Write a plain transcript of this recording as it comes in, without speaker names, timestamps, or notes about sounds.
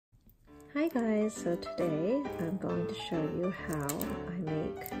Hi guys, so today I'm going to show you how I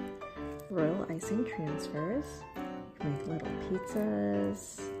make royal icing transfers. You can make little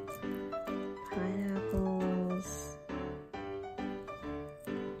pizzas, pineapples.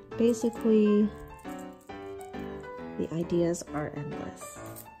 Basically, the ideas are endless.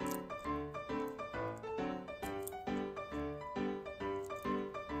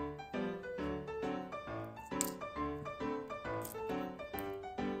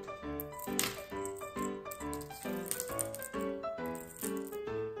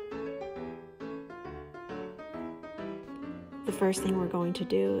 The first thing we're going to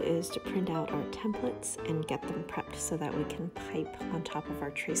do is to print out our templates and get them prepped so that we can pipe on top of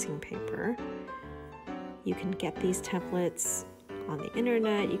our tracing paper. You can get these templates on the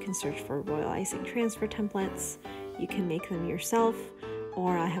internet. You can search for royal icing transfer templates. You can make them yourself,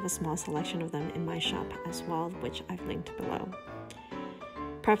 or I have a small selection of them in my shop as well, which I've linked below.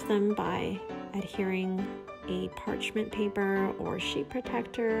 Prep them by adhering a parchment paper or sheet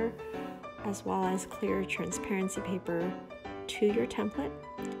protector, as well as clear transparency paper to your template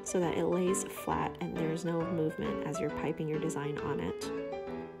so that it lays flat and there's no movement as you're piping your design on it.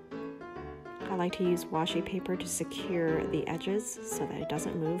 I like to use washi paper to secure the edges so that it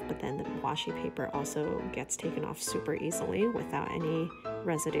doesn't move, but then the washi paper also gets taken off super easily without any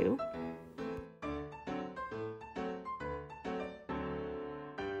residue.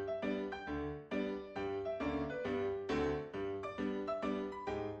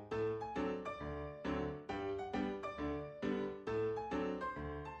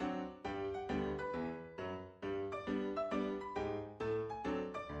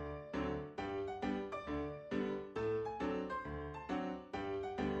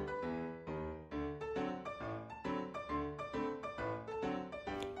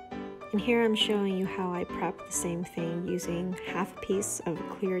 And here I'm showing you how I prep the same thing using half a piece of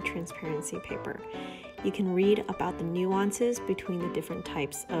clear transparency paper. You can read about the nuances between the different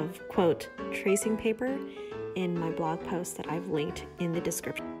types of, quote, tracing paper in my blog post that I've linked in the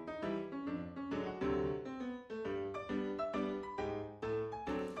description.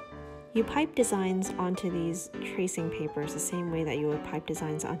 You pipe designs onto these tracing papers the same way that you would pipe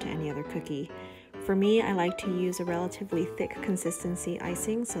designs onto any other cookie. For me, I like to use a relatively thick consistency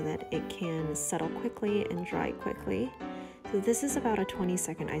icing so that it can settle quickly and dry quickly. So this is about a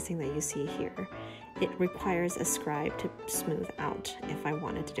 20-second icing that you see here. It requires a scribe to smooth out if I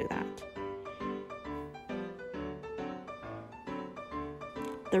wanted to do that.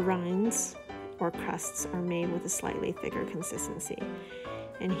 The rinds or crusts are made with a slightly thicker consistency.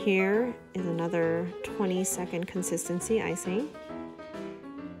 And here is another 20-second consistency icing.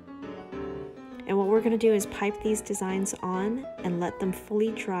 And what we're going to do is pipe these designs on and let them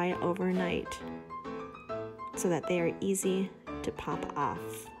fully dry overnight so that they are easy to pop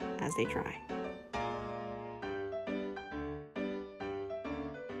off as they dry.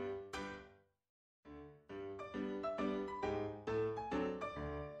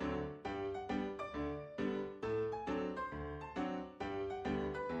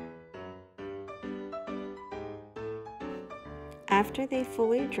 After they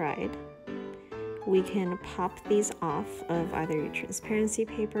fully dried, we can pop these off of either your transparency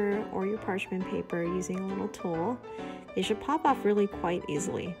paper or your parchment paper using a little tool. They should pop off really quite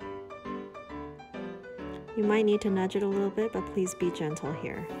easily. You might need to nudge it a little bit, but please be gentle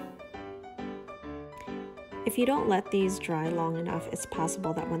here. If you don't let these dry long enough, it's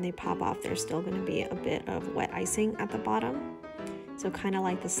possible that when they pop off, there's still going to be a bit of wet icing at the bottom. So kind of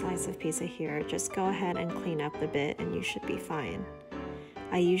like the slice of pizza here, just go ahead and clean up the bit and you should be fine.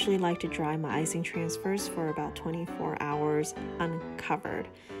 I usually like to dry my icing transfers for about 24 hours uncovered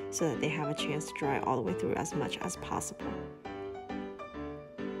so that they have a chance to dry all the way through as much as possible.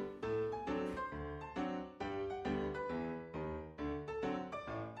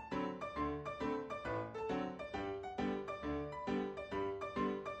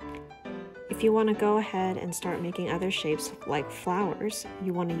 If you want to go ahead and start making other shapes like flowers,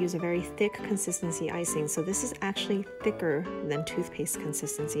 you want to use a very thick consistency icing. So this is actually thicker than toothpaste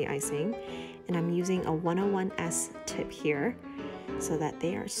consistency icing. And I'm using a 101S tip here so that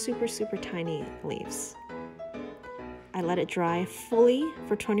they are super, super tiny leaves. I let it dry fully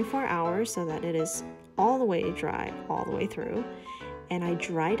for 24 hours so that it is all the way dry, all the way through. And I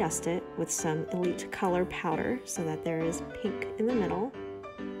dry dust it with some Elite Color powder so that there is pink in the middle.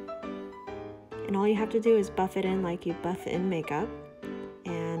 And all you have to do is buff it in like you buff in makeup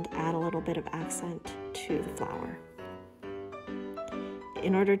and add a little bit of accent to the flower.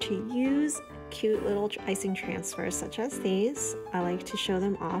 In order to use cute little icing transfers such as these, I like to show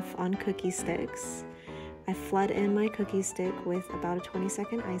them off on cookie sticks. I flood in my cookie stick with about a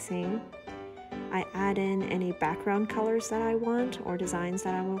 20-second icing. I add in any background colors that I want or designs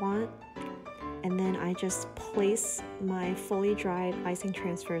that I would want. And then I just place my fully dried icing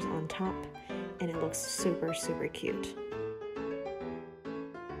transfers on top, and it looks super, super cute.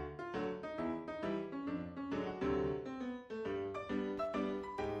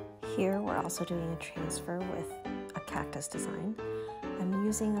 Here we're also doing a transfer with a cactus design. I'm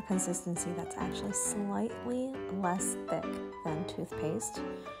using a consistency that's actually slightly less thick than toothpaste,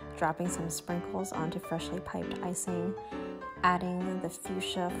 dropping some sprinkles onto freshly piped icing, adding the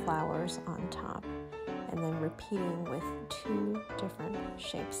fuchsia flowers on top, and then repeating with 2 different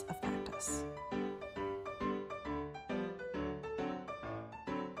shapes of cactus.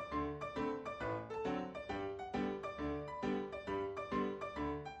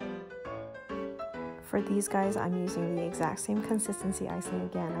 For these guys, I'm using the exact same consistency icing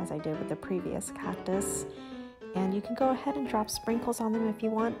again as I did with the previous cactus. And you can go ahead and drop sprinkles on them if you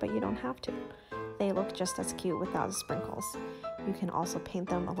want, but you don't have to. They look just as cute without the sprinkles. You can also paint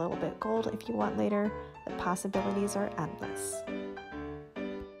them a little bit gold if you want later. The possibilities are endless.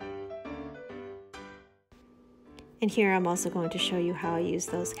 And here I'm also going to show you how I use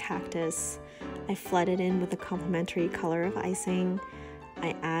those cactus. I flooded in with a complementary color of icing.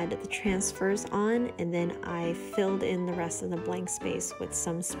 I add the transfers on, and then I filled in the rest of the blank space with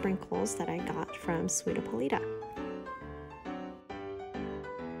some sprinkles that I got from Sweet Apolita.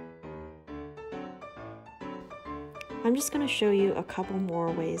 I'm just going to show you a couple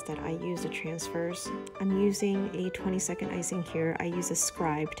more ways that I use the transfers. I'm using a 20-second icing here. I use a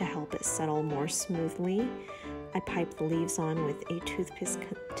scribe to help it settle more smoothly. I pipe the leaves on with a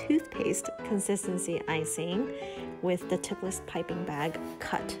toothpaste consistency icing with the tipless piping bag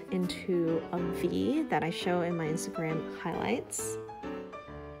cut into a V that I show in my Instagram highlights.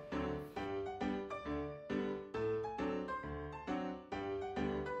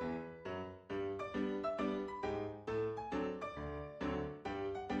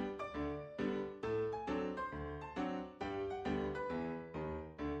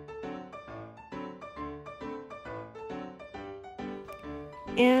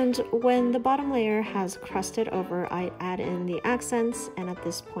 And when the bottom layer has crusted over, I add in the accents, and at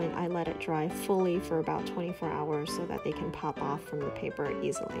this point I let it dry fully for about 24 hours so that they can pop off from the paper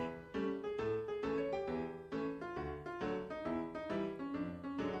easily.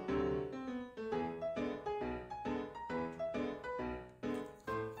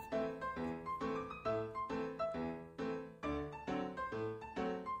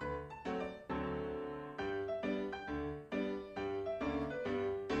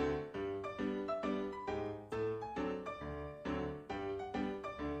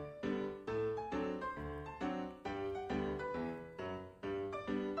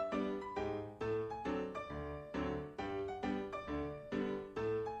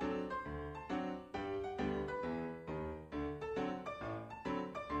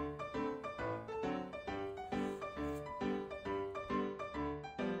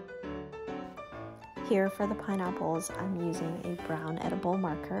 Here for the pineapples, I'm using a brown edible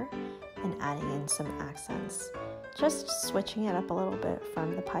marker and adding in some accents, just switching it up a little bit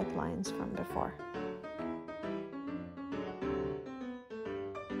from the pipelines from before.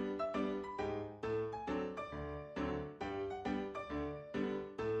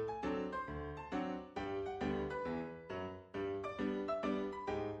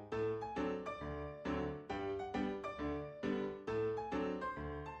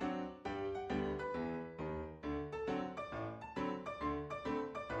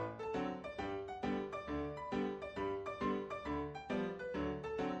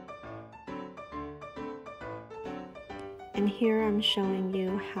 And here I'm showing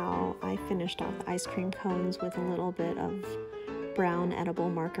you how I finished off the ice cream cones with a little bit of brown edible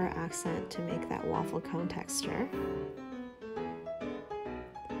marker accent to make that waffle cone texture.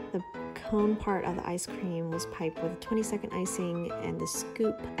 The cone part of the ice cream was piped with a 20-second icing, and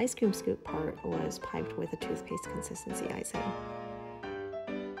the ice cream scoop part was piped with a toothpaste consistency icing.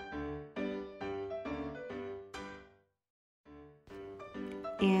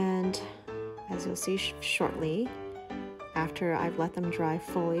 And as you'll see shortly, after I've let them dry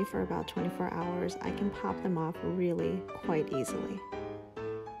fully for about 24 hours, I can pop them off really quite easily.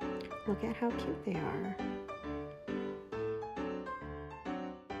 Look at how cute they are.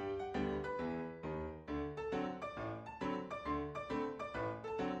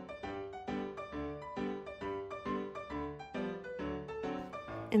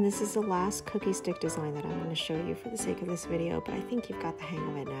 And this is the last cookie stick design that I'm going to show you for the sake of this video, but I think you've got the hang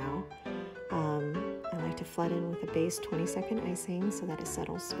of it now. I like to flood in with a base 20-second icing so that it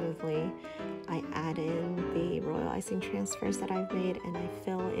settles smoothly. I add in the royal icing transfers that I've made, and I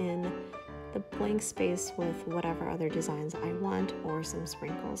fill in the blank space with whatever other designs I want, or some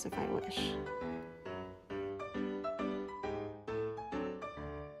sprinkles if I wish.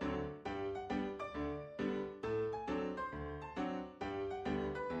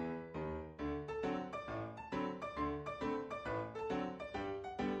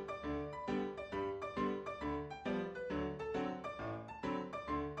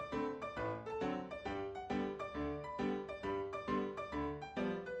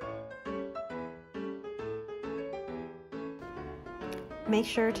 Make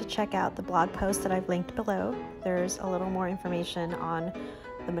sure to check out the blog post that I've linked below. There's a little more information on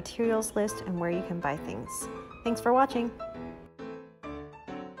the materials list and where you can buy things. Thanks for watching.